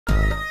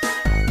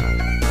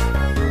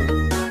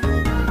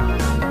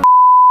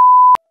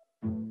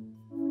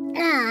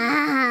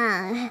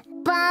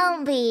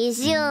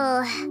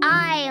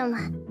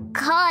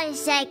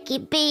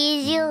Koseki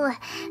Bijou,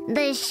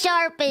 the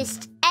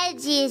sharpest,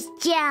 edgiest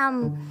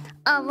gem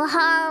of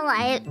whole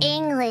life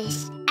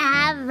English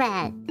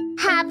Advent.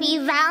 Happy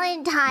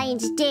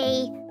Valentine's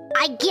Day,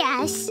 I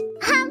guess.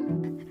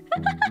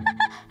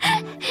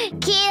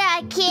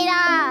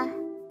 Kira,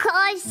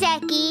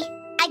 Koseki,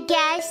 I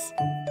guess.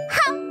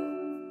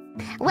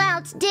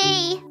 Well,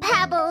 today,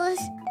 Pebbles,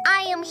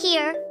 I am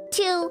here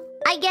to,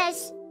 I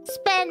guess,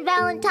 spend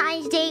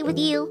Valentine's Day with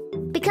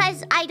you.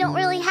 Because I don't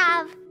really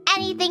have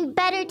anything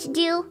better to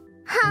do.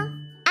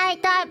 And I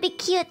thought it'd be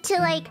cute to,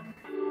 like,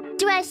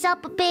 dress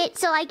up a bit,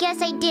 so I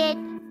guess I did.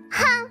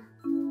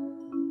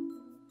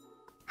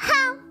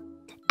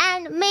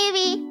 And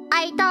maybe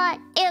I thought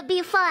it'd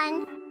be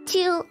fun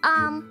to,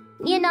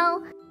 you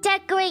know,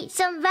 decorate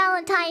some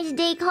Valentine's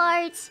Day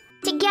cards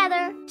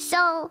together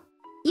so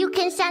you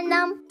can send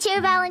them to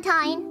your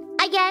Valentine.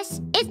 I guess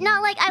it's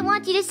not like I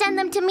want you to send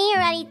them to me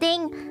or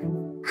anything.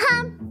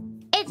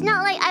 It's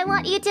not like I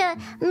want you to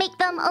make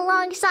them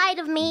alongside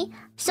of me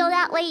so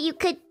that way you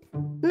could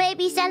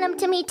maybe send them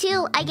to me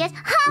too, I guess.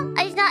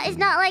 It's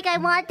not like I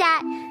want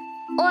that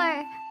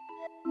or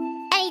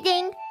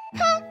anything.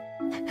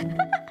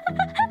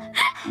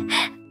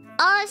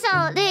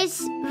 Also,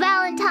 this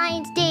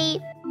Valentine's Day,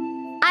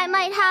 I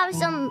might have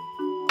some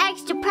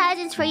extra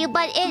presents for you,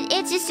 but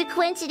it's just a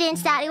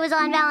coincidence that it was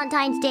on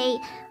Valentine's Day.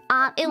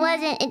 It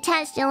wasn't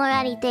intentional or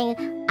anything.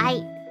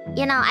 I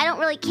don't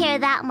really care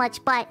that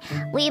much, but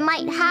we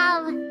might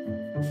have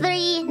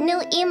 3 new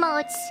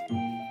emotes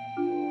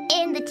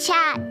in the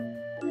chat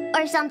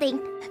or something.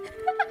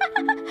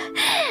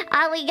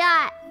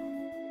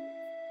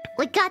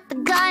 We got the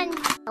gun,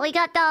 we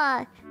got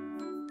the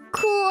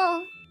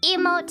cool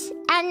emotes,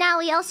 and now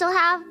we also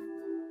have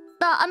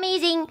the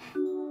amazing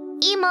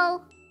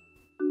emote,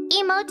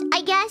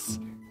 I guess.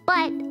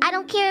 But I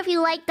don't care if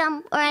you like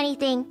them or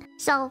anything.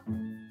 So,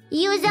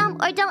 use them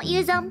or don't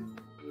use them.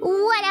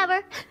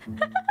 Whatever.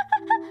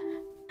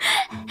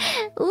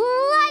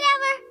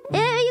 Whatever.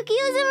 You can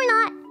use them or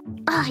not.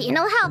 You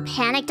know how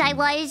panicked I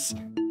was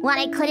when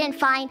I couldn't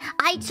find...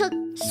 I took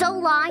so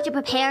long to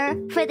prepare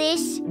for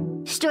this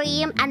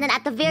stream, and then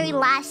at the very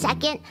last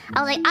second,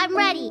 I was like, I'm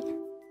ready.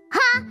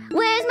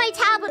 Where's my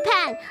tablet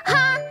pen?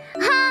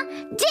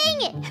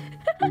 Dang it!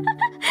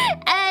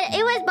 And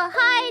it was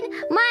behind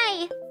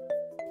my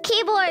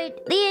keyboard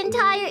the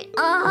entire...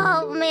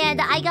 Oh, man,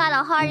 I got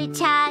a heart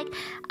attack.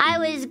 I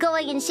was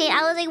going insane.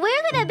 I was like,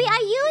 where could it be? I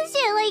used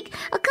it, like,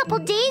 a couple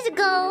days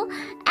ago.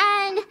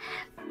 And...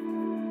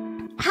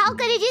 how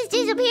could it just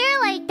disappear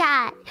like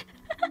that?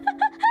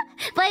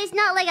 But it's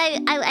not like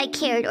I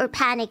cared or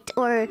panicked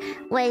or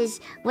was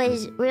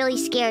really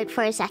scared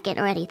for a second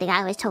or anything.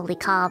 I was totally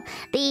calm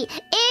the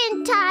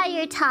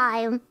entire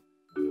time,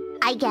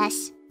 I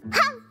guess.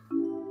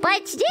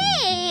 But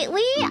today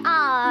we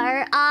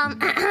are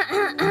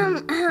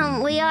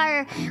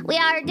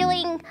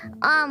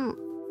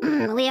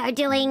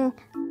doing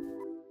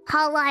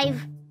Whole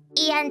Life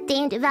EN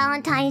themed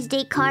Valentine's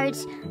Day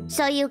cards,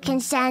 so you can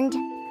send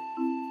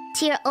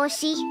to your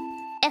Oshi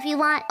if you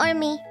want, or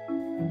me.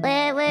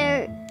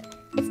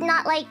 It's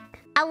not like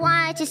I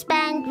wanted to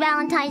spend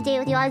Valentine's Day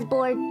with you. I was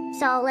bored,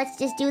 so let's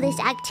just do this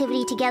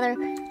activity together,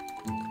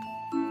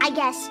 I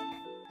guess.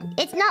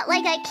 It's not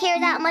like I care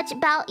that much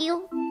about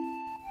you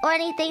or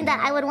anything that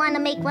I would want to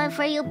make one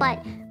for you,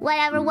 but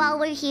whatever, while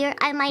we're here,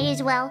 I might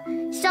as well.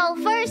 So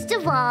first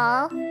of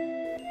all,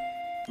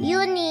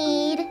 you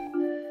need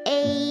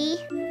a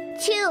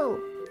 2.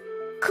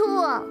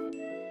 Cool.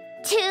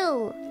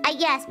 2, I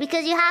guess,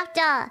 because you have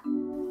to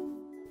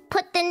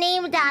put the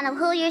name down of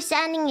who you're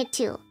sending it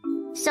to.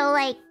 So,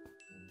 like,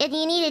 if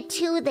you need a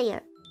 2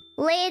 there,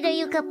 later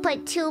you could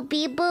put 2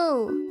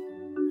 Biboo.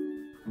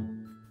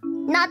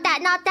 Not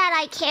that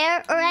I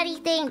care or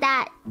anything,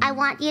 that I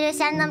want you to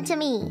send them to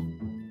me.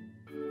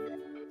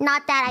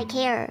 Not that I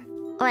care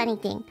or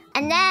anything.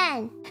 And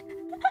then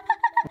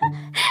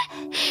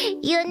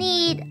you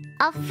need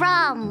a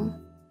from.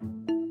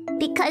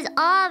 Because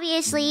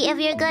obviously, if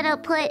you're gonna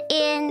put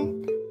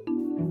in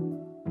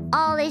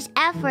all this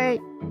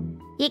effort,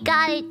 you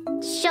gotta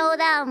show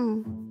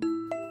them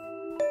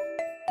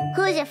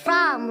who's it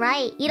from,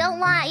 right? You don't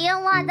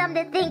want them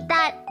to think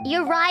that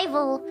your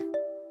rival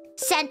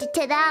sent it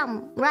to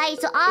them, right?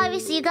 So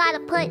obviously you gotta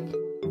put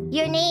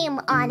your name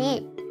on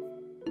it,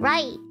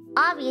 right?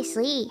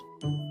 Obviously.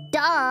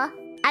 Duh.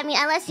 I mean,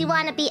 unless you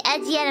want to be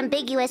edgy and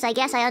ambiguous, I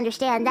guess I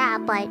understand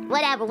that, but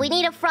whatever. We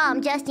need a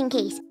from, just in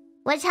case.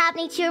 What's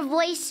happening to your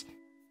voice?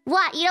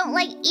 What? You don't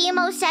like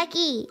emo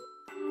Seki?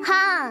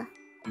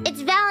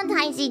 It's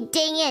Valentine's Day,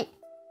 dang it.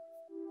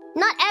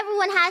 Not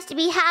everyone has to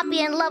be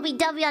happy and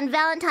lovey-dovey on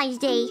Valentine's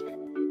Day.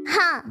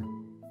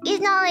 It's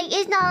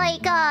not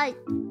like,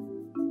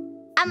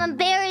 I'm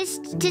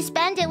embarrassed to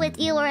spend it with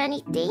you or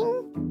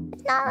anything.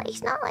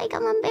 It's not like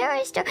I'm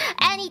embarrassed or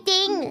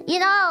anything, you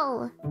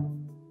know.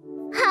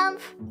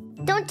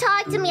 Don't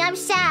talk to me, I'm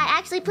sad.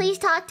 Actually, please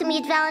talk to me,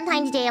 it's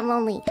Valentine's Day, I'm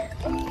lonely.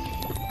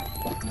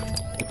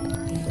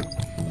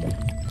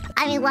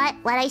 I mean, what?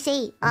 What'd I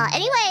say?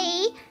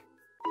 Anyway...